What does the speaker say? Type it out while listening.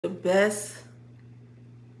The best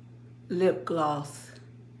lip gloss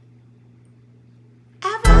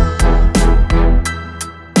ever.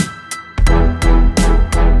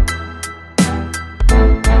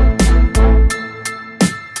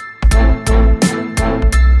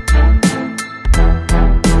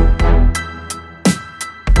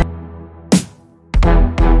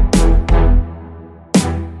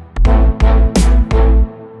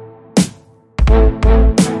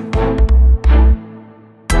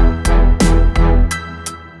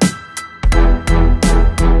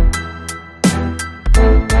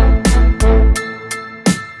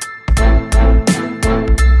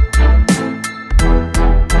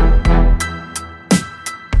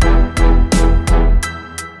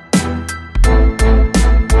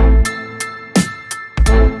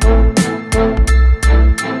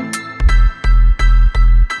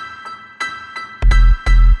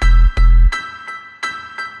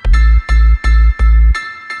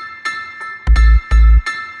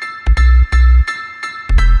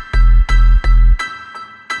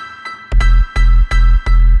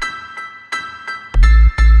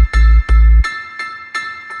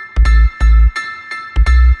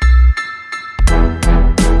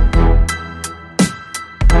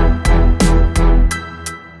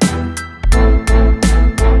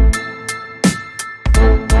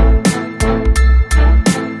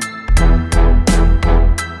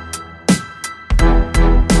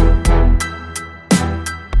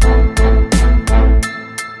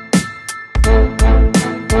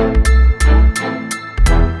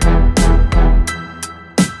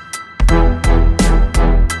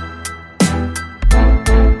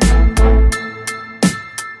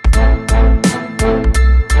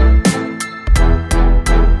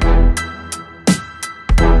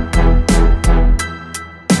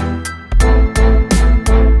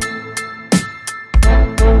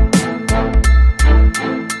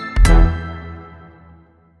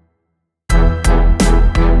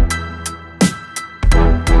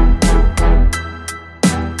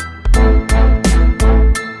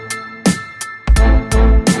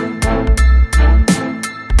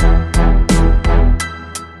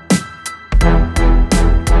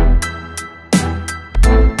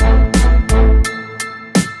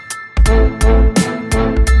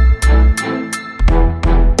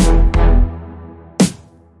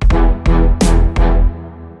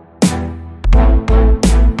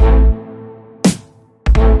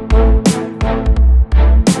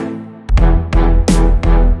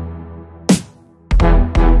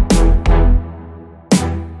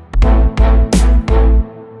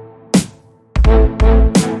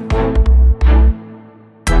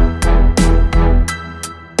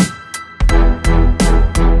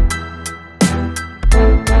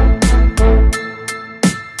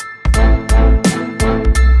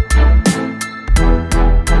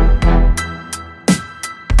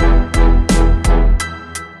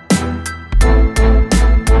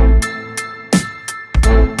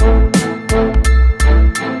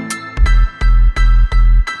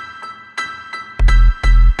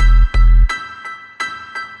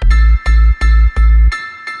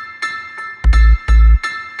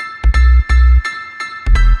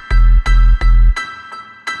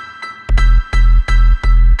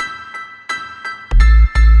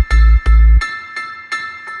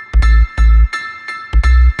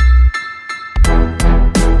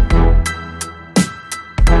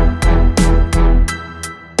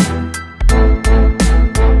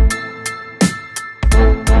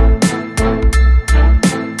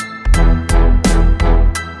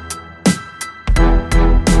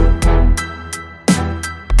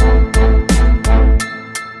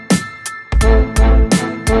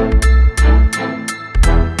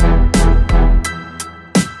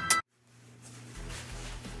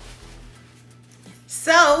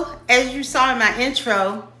 So, as you saw in my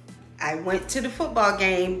intro, I went to the football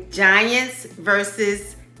game, Giants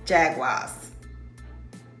versus Jaguars.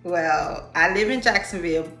 Well, I live in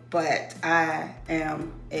Jacksonville, but I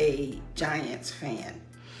am a Giants fan.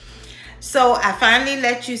 So I finally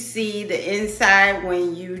let you see the inside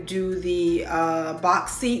when you do the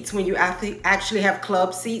box seats, when you actually have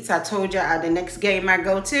club seats. I told you the next game I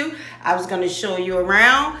go to, I was going to show you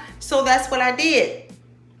around. So that's what I did.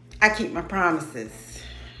 I keep my promises.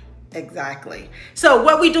 Exactly. So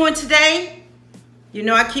what we doing today? You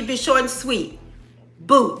know I keep it short and sweet.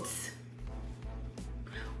 Boots.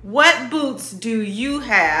 What boots do you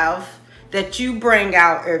have that you bring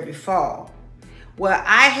out every fall? Well,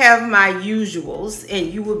 I have my usuals,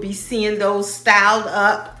 and you will be seeing those styled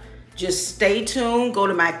up. Just stay tuned. Go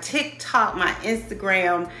to my TikTok, my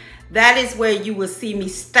Instagram. That is where you will see me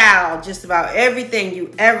style just about everything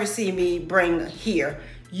you ever see me bring here.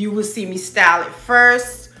 you will see me style it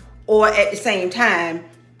first or at the same time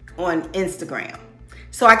on Instagram.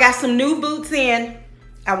 So I got some new boots in.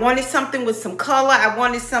 I wanted something with some color. I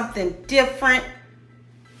wanted something different.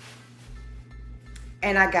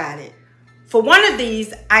 And I got it. For one of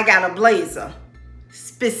these, I got a blazer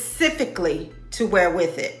specifically to wear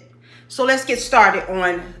with it. So let's get started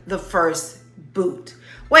on the first boot.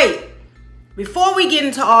 Wait, before we get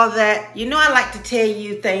into all that, you know I like to tell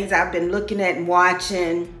you things I've been looking at and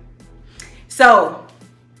watching. So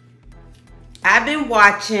I've been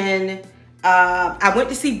watching, I went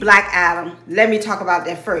to see Black Adam. Let me talk about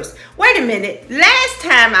that first. Wait a minute, last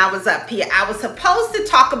time I was up here, I was supposed to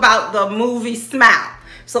talk about the movie Smile.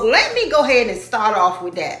 So let me go ahead and start off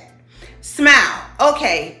with that. Smile,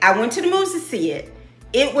 okay, I went to the movies to see it.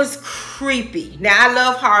 It was creepy. Now I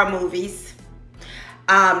love horror movies,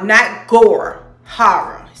 not gore,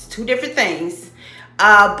 horror. It's two different things,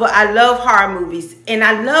 but I love horror movies. And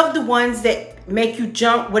I love the ones that make you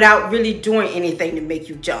jump without really doing anything to make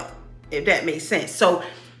you jump, if that makes sense. So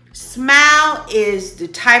Smile is the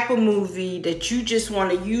type of movie that you just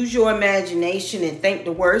want to use your imagination and think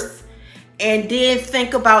the worst, and then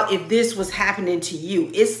think about if this was happening to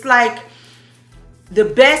you. It's like the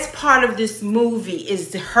best part of this movie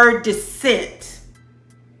is her descent,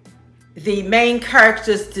 the main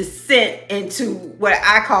character's descent into what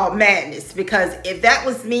I call madness. Because if that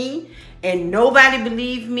was me and nobody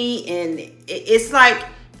believed me, and it's like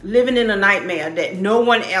living in a nightmare that no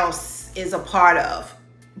one else is a part of,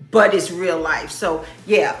 but it's real life. So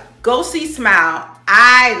yeah, go see Smile.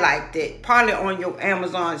 I liked it. Probably on your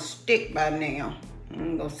Amazon stick by now. I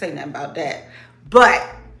ain't gonna say nothing about that, but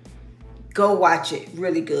go watch it.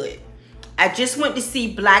 Really good. I just went to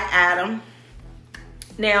see Black Adam.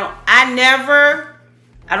 Now, I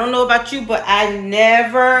don't know about you, but I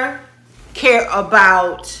never care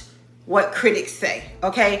about what critics say,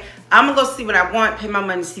 okay? I'm gonna go see what I want, pay my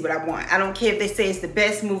money to see what I want. I don't care if they say it's the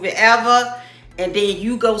best movie ever, and then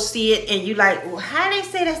you go see it and you like, well, how they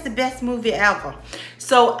say that's the best movie ever?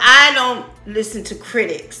 So I don't listen to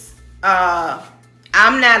critics.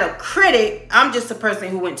 I'm not a critic. I'm just a person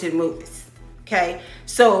who went to the movies, okay?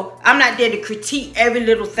 So I'm not there to critique every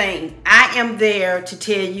little thing. I am there to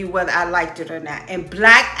tell you whether I liked it or not. And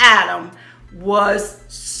Black Adam was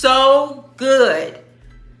so good.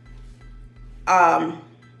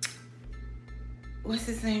 What's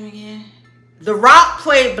his name again? The Rock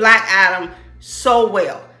played Black Adam so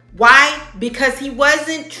well. Why? Because he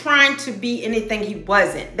wasn't trying to be anything he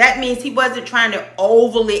wasn't. That means he wasn't trying to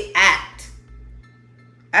overly act.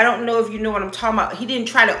 I don't know if you know what I'm talking about. He didn't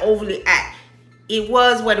try to overly act. It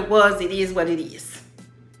was what it was. It is what it is.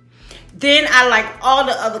 Then I like all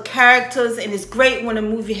the other characters, and it's great when a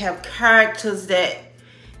movie have characters that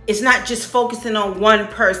it's not just focusing on one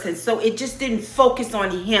person. So it just didn't focus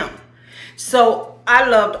on him. So I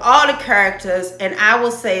loved all the characters, and I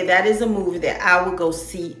will say that is a movie that I will go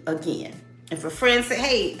see again. If a friend say,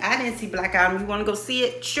 hey, I didn't see Black Adam, you want to go see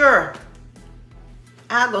it? Sure.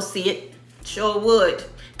 I'll go see it. Sure would.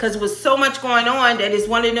 Because there was so much going on that it's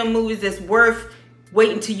one of them movies that's worth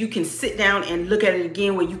waiting till you can sit down and look at it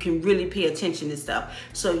again, where you can really pay attention to stuff.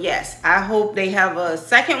 So yes, I hope they have a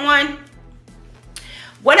second one.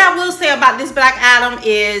 What I will say about this Black Adam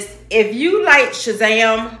is, if you like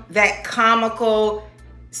Shazam, that comical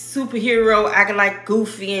superhero acting like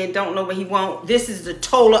goofy and don't know what he wants, this is the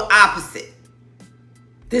total opposite.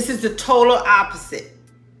 This is the total opposite.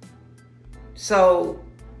 So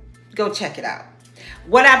go check it out.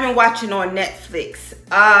 What I've been watching on Netflix,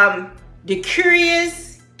 The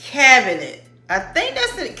Curious Cabinet. I think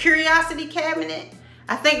that's the Curiosity Cabinet.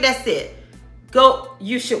 I think that's it. Go,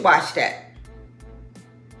 you should watch that.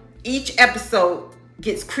 Each episode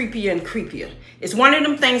gets creepier and creepier. It's one of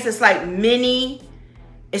them things that's like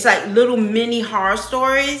it's like little mini horror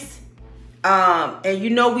stories. And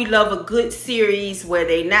you know we love a good series where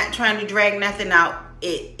they not trying to drag nothing out.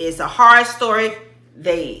 It's a horror story.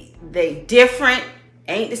 They different,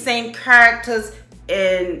 ain't the same characters,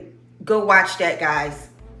 and go watch that, guys.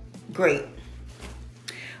 Great.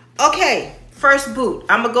 Okay, first boot.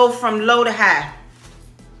 I'm gonna go from low to high.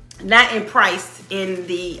 Not in price, in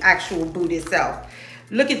the actual boot itself.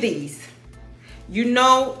 Look at these. You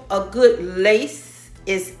know a good lace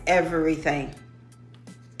is everything.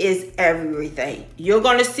 Is everything. You're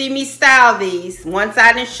gonna see me style these. Once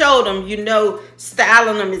I done showed them, you know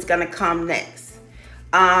styling them is gonna come next.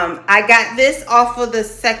 I got this off of the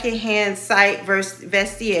secondhand site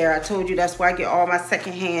Vestiaire. I told you that's where I get all my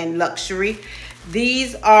secondhand luxury.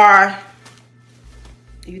 These are,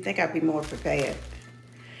 you think I'd be more prepared.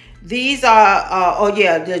 These are, oh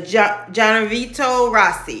yeah, the Gianvito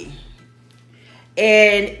Rossi.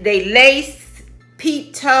 And they lace,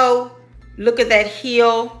 peep toe. Look at that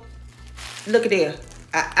heel. Look at there.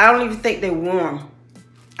 I don't even think they're warm.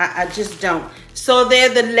 I just don't. So they're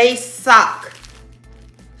the lace sock.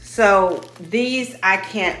 So these I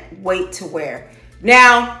can't wait to wear.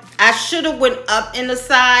 Now, I should have went up in the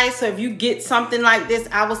size. So if you get something like this,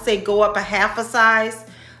 I would say go up a half a size.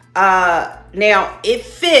 Now, it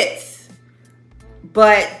fits,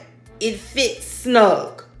 but it fits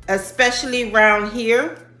snug, especially around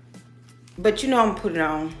here. But you know, I'm gonna put it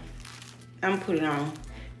on. I'm gonna put it on.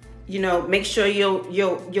 You know, make sure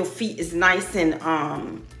your feet is nice and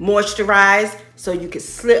moisturized so you can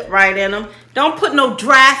slip right in them. Don't put no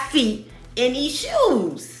dry feet in these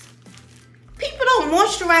shoes. People don't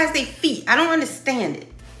moisturize their feet. I don't understand it.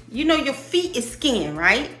 You know, your feet is skin,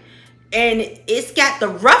 right? And it's got the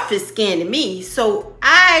roughest skin to me. So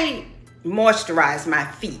I moisturize my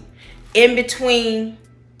feet in between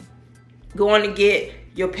going to get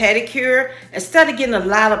your pedicure. Instead of getting a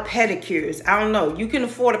lot of pedicures, I don't know, you can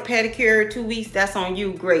afford a pedicure every 2 weeks, that's on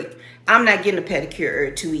you, great. I'm not getting a pedicure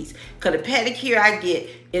every 2 weeks, because the pedicure I get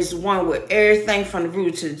is one with everything from the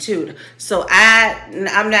root to the tutor. So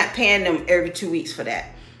I'm not paying them every 2 weeks for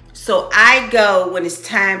that. So I go when it's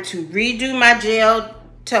time to redo my gel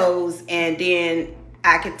toes, and then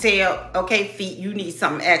I can tell, okay, feet, you need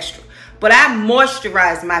something extra. But I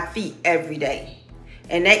moisturize my feet every day,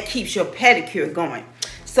 and that keeps your pedicure going.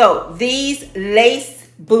 So these lace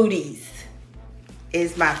booties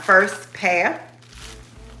is my first pair.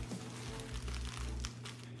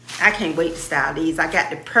 I can't wait to style these. I got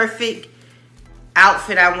the perfect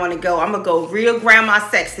outfit I want to go. I'm going to go real grandma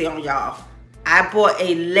sexy on y'all. I bought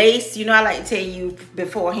a lace. You know, I like to tell you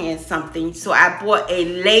beforehand something. So I bought a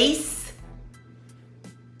lace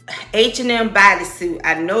H&M bodysuit.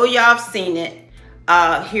 I know y'all have seen it.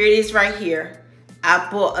 Here it is right here. I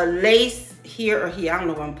bought a lace here or here, I don't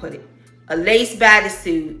know where I'm gonna put it. A lace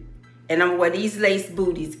bodysuit, and I'm gonna wear these lace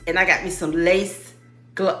booties, and I got me some lace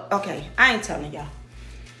gloves. Okay, I ain't telling y'all.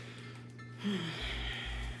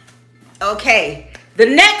 Okay, the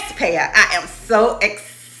next pair I am so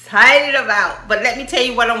excited about, but let me tell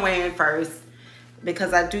you what I'm wearing first,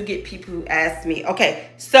 because I do get people who ask me. Okay,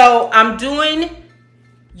 so I'm doing,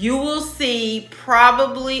 you will see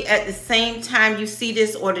probably at the same time you see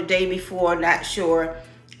this or the day before, not sure.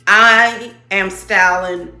 I am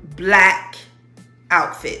styling black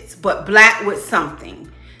outfits, but black with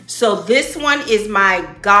something. So this one is my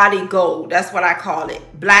gaudy gold. That's what I call it,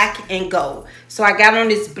 black and gold. So I got on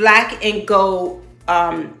this black and gold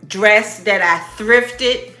dress that I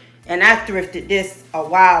thrifted, and I thrifted this a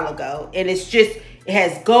while ago. And it's just, it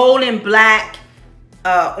has gold and black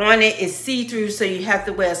on it. It's see-through, so you have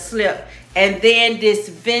to wear a slip. And then this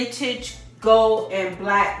vintage gold and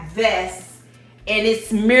black vest. And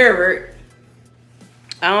it's mirrored.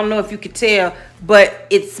 I don't know if you could tell, but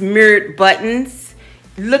it's mirrored buttons.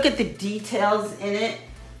 Look at the details in it.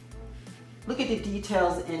 Look at the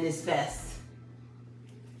details in this vest.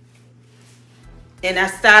 And I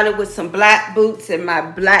started with some black boots and my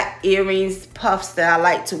black earrings, puffs that I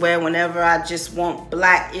like to wear whenever I just want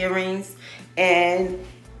black earrings. And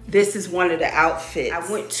this is one of the outfits.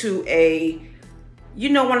 I went to a, you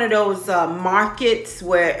know, one of those markets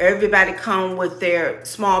where everybody come with their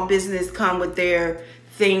small business, come with their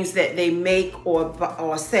things that they make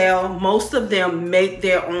or sell. Most of them make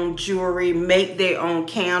their own jewelry, make their own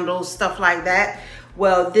candles, stuff like that.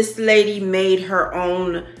 Well, this lady made her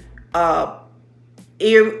own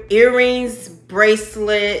earrings,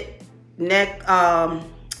 bracelet, neck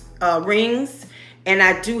rings, and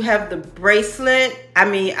I do have the bracelet.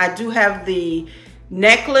 I do have the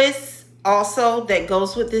necklace also that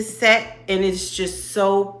goes with this set, and it's just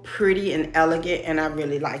so pretty and elegant, and I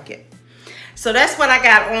really like it. So that's what I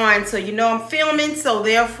got on. So you know I'm filming, so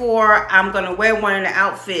therefore I'm gonna wear one of the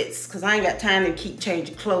outfits because I ain't got time to keep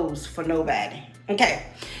changing clothes for nobody. Okay,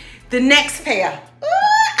 the next pair. Ooh,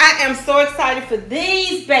 I am so excited for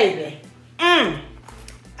these, baby.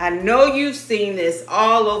 I know you've seen this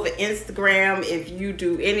all over Instagram if you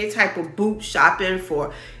do any type of boot shopping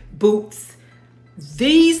for boots.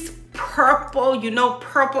 These purple, you know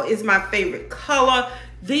purple is my favorite color.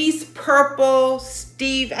 These purple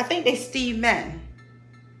I think they Steve Madden.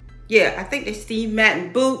 Yeah, I think they Steve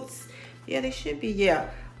Madden boots. Yeah, they should be, yeah.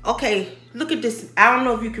 Okay, look at this. I don't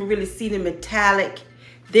know if you can really see the metallic.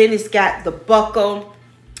 Then it's got the buckle,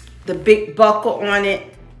 the big buckle on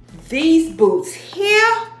it. These boots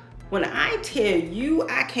here, when I tell you,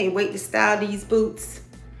 I can't wait to style these boots.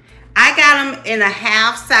 I got them in a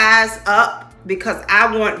half size up because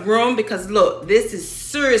I want room, because look, this is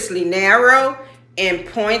seriously narrow and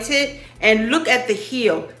pointed, and look at the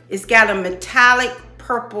heel. It's got a metallic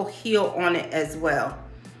purple heel on it as well.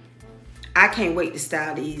 I can't wait to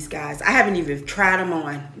style these, guys. I haven't even tried them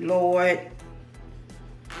on. Lord.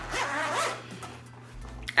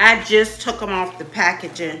 I just took them off the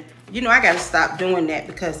packaging. You know, I gotta stop doing that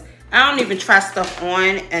because I don't even try stuff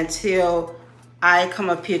on until I come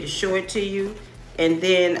up here to show it to you. And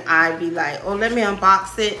then I be like, oh, let me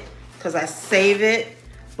unbox it because I save it.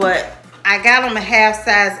 But I got them a half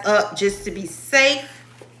size up just to be safe.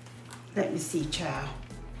 Let me see, child.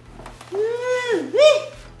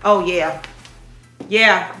 Oh, yeah.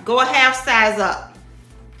 Yeah, go a half size up.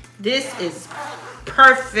 This is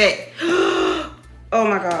perfect. Oh,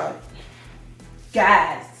 my God.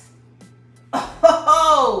 Guys.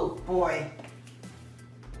 Oh, boy.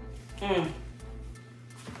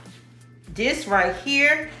 This right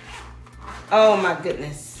here. Oh, my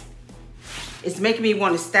goodness. It's making me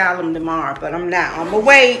want to style them tomorrow, but I'm not. I'm going to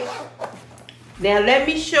wait. Now, let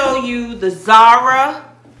me show you the Zara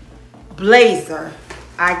blazer.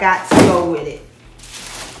 I got to go with it.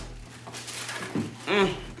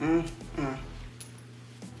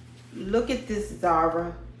 Look at this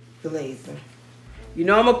Zara blazer. You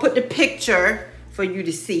know I'm going to put the picture for you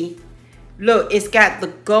to see. Look, it's got the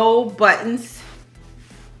gold buttons.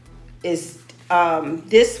 It's,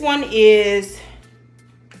 this one is...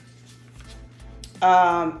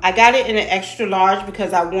 I got it in an extra large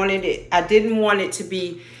because I wanted it. I didn't want it to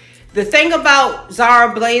be. The thing about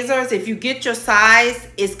Zara blazers, if you get your size,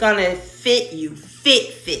 it's gonna fit you,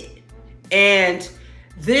 fit. And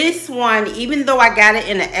this one, even though I got it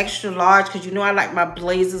in an extra large, because you know I like my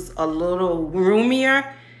blazers a little roomier,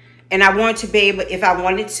 and I wanted to be able, if I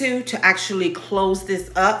wanted to actually close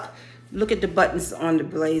this up. Look at the buttons on the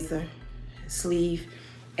blazer sleeve,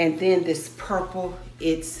 and then this purple.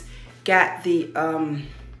 It's got the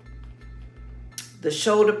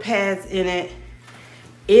shoulder pads in it.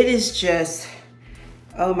 It is just,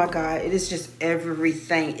 oh my God, it is just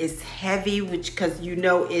everything. It's heavy, which, because you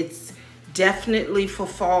know it's definitely for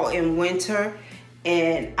fall and winter,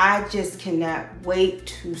 and I just cannot wait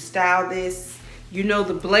to style this. You know,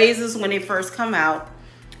 the blazers, when they first come out,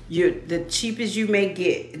 the cheapest you may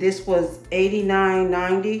get, this was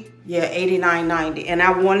 $89.90. Yeah, $89.90. And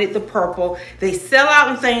I wanted the purple. They sell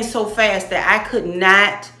out in things so fast that I could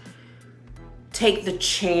not take the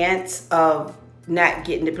chance of not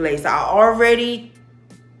getting the blazer. I already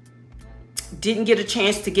didn't get a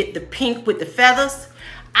chance to get the pink with the feathers.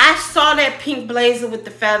 I saw that pink blazer with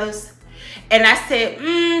the feathers, and I said,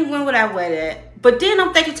 when would I wear that? But then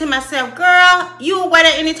I'm thinking to myself, girl, you'll wear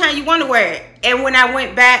that anytime you want to wear it. And when I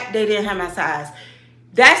went back, they didn't have my size.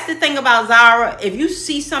 That's the thing about Zara. If you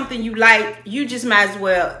see something you like, you just might as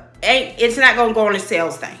well. It's not going to go on a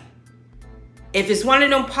sales thing. If it's one of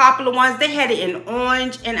them popular ones, they had it in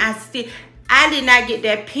orange, and I did not get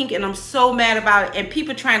that pink, and I'm so mad about it. And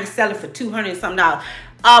people trying to sell it for $200 and something.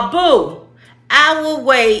 Boo, I will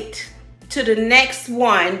wait to the next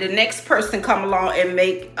one, the next person come along and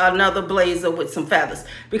make another blazer with some feathers,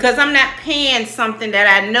 because I'm not paying something that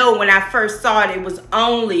I know when I first saw it, it was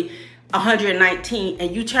only $119,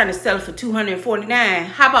 and you trying to sell it for $249.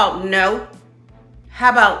 How about no?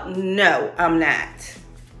 How about no, I'm not.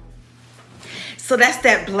 So that's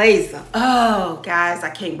that blazer. Oh, guys, I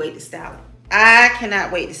can't wait to style it. I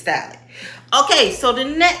cannot wait to style it. Okay, so the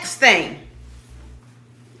next thing,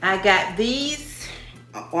 I got these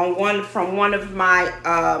on from one of my,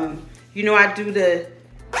 you know, I do the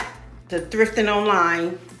thrifting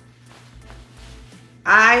online.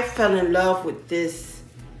 I fell in love with this.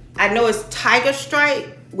 I know it's tiger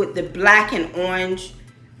stripe with the black and orange.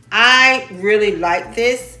 I really like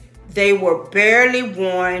this. They were barely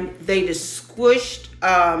worn. They just squished,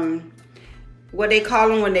 what they call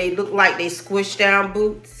them when they look like they squish down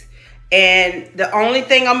boots. And the only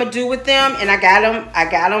thing I'm gonna do with them, and I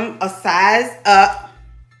got them a size up.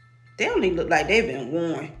 They only look like they've been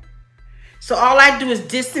worn. So all I do is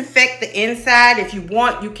disinfect the inside. If you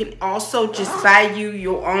want, you can also just buy you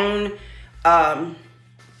your own,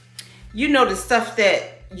 you know, the stuff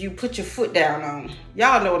that you put your foot down on.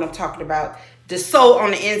 Y'all know what I'm talking about. The sole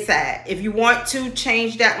on the inside. If you want to,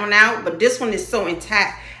 change that one out. But this one is so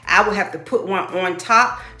intact, I would have to put one on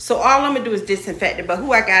top. So all I'm going to do is disinfect it. But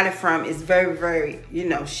who I got it from is very, very, you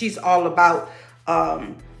know, she's all about,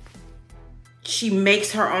 she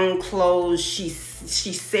makes her own clothes. She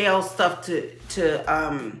sells stuff to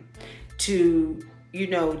you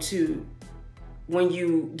know, to when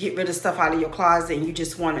you get rid of stuff out of your closet and you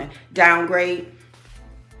just want to downgrade.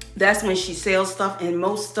 That's when she sells stuff, and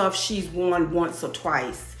most stuff she's worn once or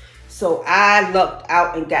twice. So I lucked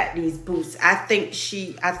out and got these boots. I think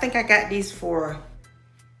I got these for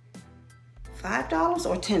 $5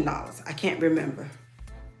 or $10. I can't remember.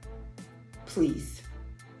 Please.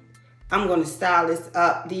 I'm going to style this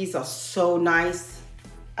up. These are so nice.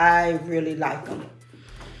 I really like them.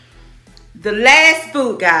 The last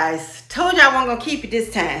boot, guys. Told y'all I wasn't going to keep it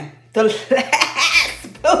this time. The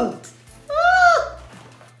last boot. Woo!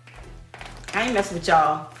 I ain't messing with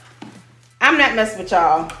y'all. I'm not messing with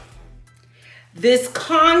y'all. This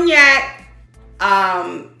cognac,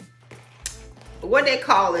 what they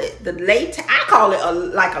call it? The latex. I call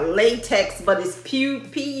it like a latex, but it's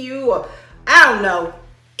PU or I don't know.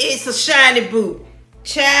 It's a shiny boot.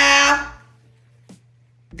 Child.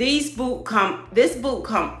 This boot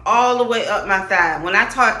come all the way up my thigh. When I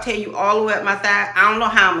tell you all the way up my thigh, I don't know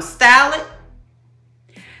how I'm gonna style it.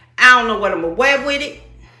 I don't know what I'm gonna wear with it.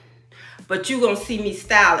 But you're gonna see me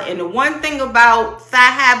style it. And the one thing about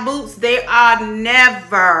thigh-high boots, they are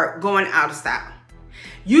never going out of style.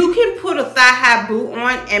 You can put a thigh-high boot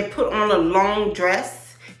on and put on a long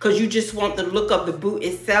dress because you just want the look of the boot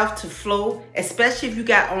itself to flow, especially if you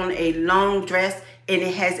got on a long dress and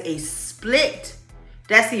it has a split.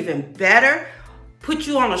 That's even better. Put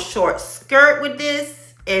you on a short skirt with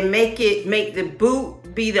this and make the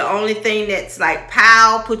boot be the only thing that's like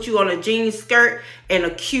pow. Put you on a jean skirt and a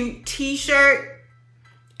cute t-shirt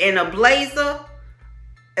and a blazer.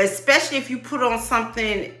 Especially if you put on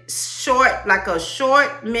something short, like a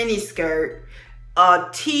short mini skirt, a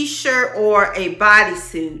t-shirt or a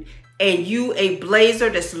bodysuit, and you a blazer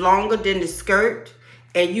that's longer than the skirt,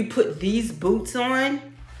 and you put these boots on,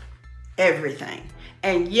 everything.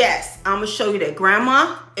 And yes, I'm gonna show you that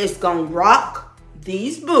grandma is gonna rock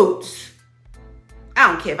these boots. I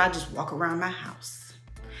don't care if I just walk around my house.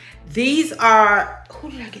 These are, who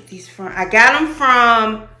did I get these from? I got them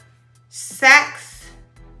from Saks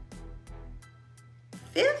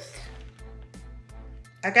Fifth.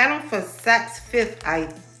 I got them for Saks Fifth,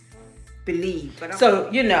 I believe. So,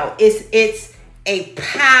 you know, it's a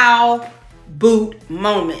pow boot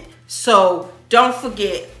moment. So don't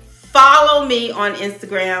forget, follow me on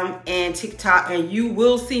Instagram and TikTok and you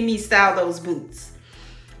will see me style those boots.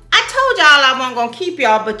 I told y'all I wasn't going to keep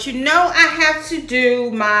y'all, but you know I have to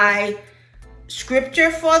do my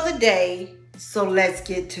scripture for the day. So let's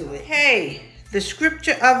get to it. Hey, the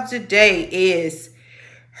scripture of the day is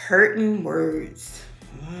hurting words.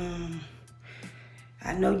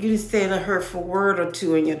 I know you just said a hurtful word or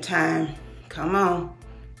two in your time. Come on.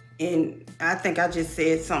 And I think I just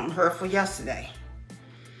said something hurtful yesterday.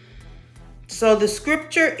 So the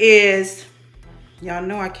scripture is, y'all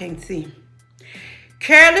know I can't see.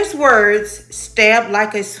 Careless words stab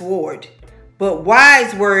like a sword, but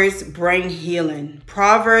wise words bring healing.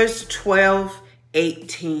 Proverbs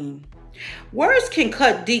 12:18. Words can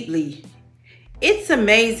cut deeply. It's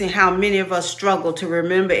amazing how many of us struggle to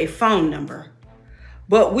remember a phone number,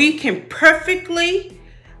 but we can perfectly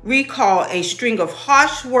recall a string of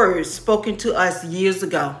harsh words spoken to us years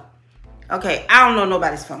ago. Okay, I don't know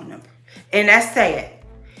nobody's phone number. And that's sad.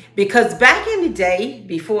 Because back in the day,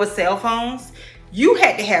 before cell phones, you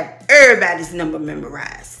had to have everybody's number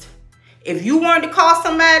memorized. If you wanted to call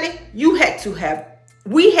somebody, you had to have,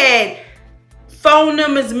 we had phone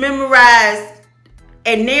numbers memorized,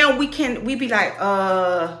 and now we be like,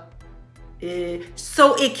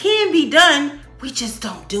 so it can be done, we just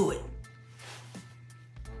don't do it.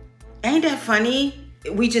 Ain't that funny?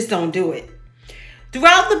 We just don't do it.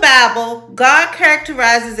 Throughout the Bible, God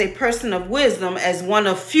characterizes a person of wisdom as one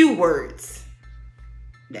of few words.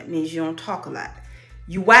 That means you don't talk a lot.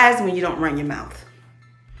 You wise when you don't run your mouth.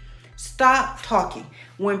 Stop talking.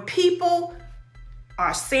 When people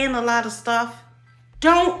are saying a lot of stuff,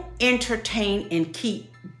 don't entertain and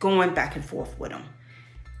keep going back and forth with them.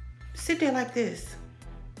 Sit there like this.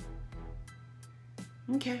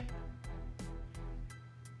 Okay.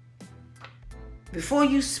 Before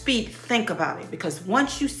you speak, think about it. Because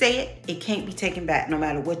once you say it, it can't be taken back no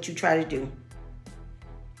matter what you try to do.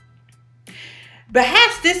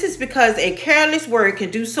 Perhaps this is because a careless word can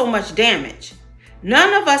do so much damage.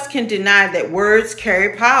 None of us can deny that words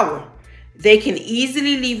carry power. They can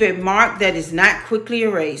easily leave a mark that is not quickly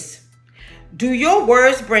erased. Do your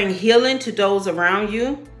words bring healing to those around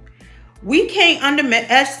you? We can't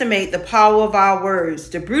underestimate the power of our words.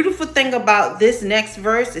 The beautiful thing about this next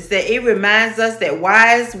verse is that it reminds us that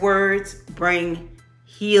wise words bring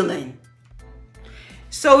healing.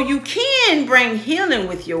 So you can bring healing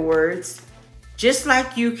with your words, just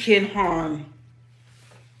like you can harm.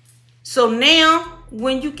 So now,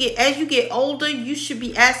 as you get older, you should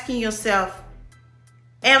be asking yourself,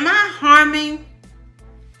 am I harming?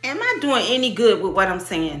 Am I doing any good with what I'm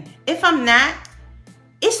saying? If I'm not,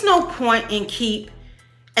 it's no point in keep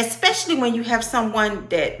especially when you have someone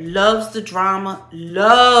that loves the drama,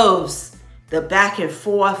 loves the back and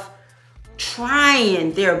forth,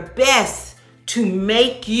 trying their best to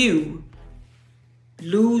make you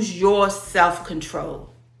lose your self-control.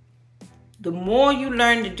 The more you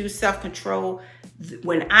learn to do self-control,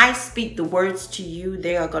 when I speak the words to you,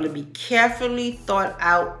 they are going to be carefully thought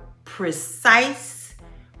out, precise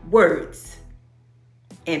words.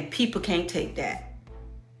 And people can't take that.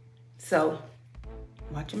 So,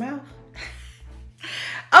 watch your mouth.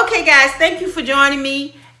 Okay, guys, thank you for joining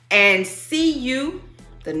me, and see you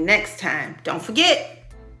the next time. Don't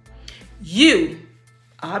forget, you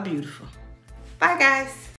are beautiful. Bye, guys.